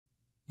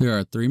There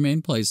are three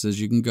main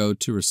places you can go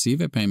to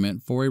receive a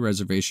payment for a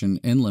reservation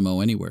in Limo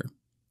Anywhere.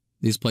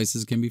 These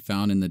places can be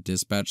found in the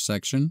dispatch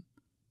section,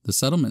 the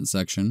settlement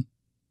section,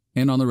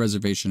 and on the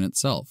reservation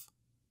itself.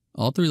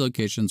 All three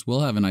locations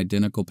will have an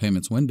identical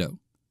payments window.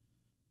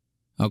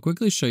 I'll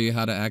quickly show you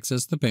how to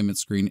access the payment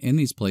screen in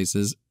these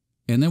places,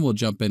 and then we'll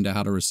jump into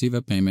how to receive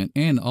a payment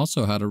and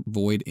also how to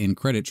void and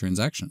credit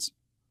transactions.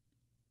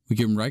 We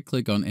can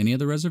right-click on any of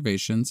the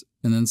reservations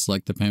and then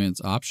select the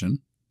payments option.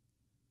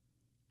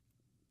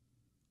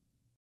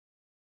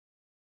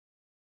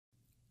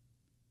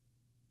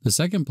 The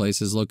second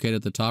place is located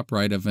at the top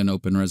right of an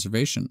open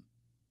reservation.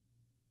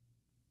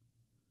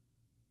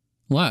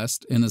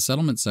 Last, in the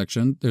settlement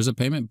section, there's a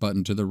payment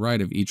button to the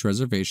right of each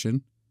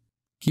reservation.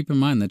 Keep in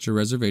mind that your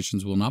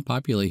reservations will not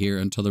populate here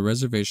until the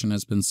reservation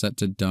has been set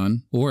to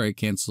done or a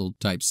canceled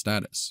type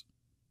status.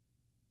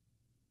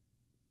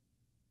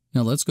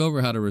 Now let's go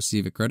over how to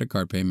receive a credit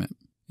card payment.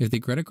 If the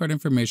credit card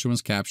information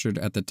was captured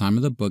at the time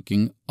of the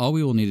booking, all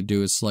we will need to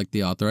do is select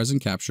the Authorize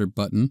and Capture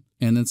button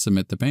and then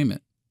submit the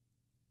payment.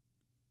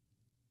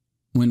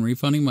 When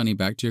refunding money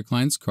back to your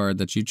client's card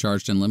that you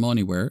charged in Limo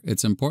Anywhere,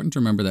 it's important to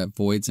remember that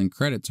voids and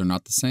credits are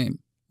not the same.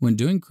 When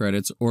doing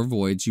credits or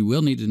voids, you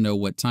will need to know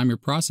what time your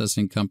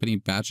processing company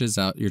batches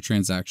out your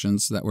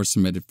transactions that were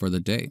submitted for the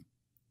day.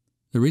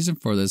 The reason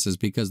for this is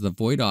because the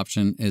void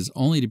option is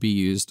only to be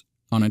used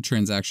on a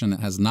transaction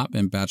that has not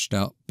been batched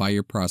out by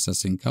your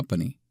processing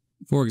company.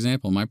 For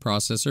example, my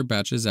processor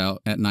batches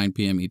out at 9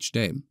 p.m. each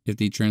day. If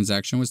the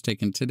transaction was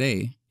taken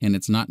today and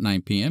it's not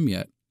 9 p.m.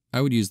 yet,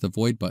 I would use the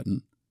void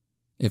button.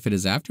 If it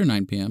is after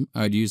 9 p.m.,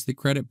 I would use the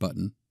credit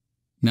button.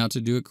 Now to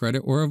do a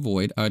credit or a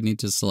void, I would need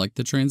to select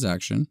the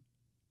transaction.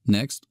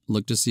 Next,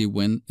 look to see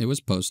when it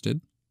was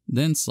posted,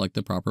 then select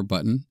the proper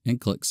button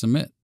and click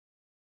Submit.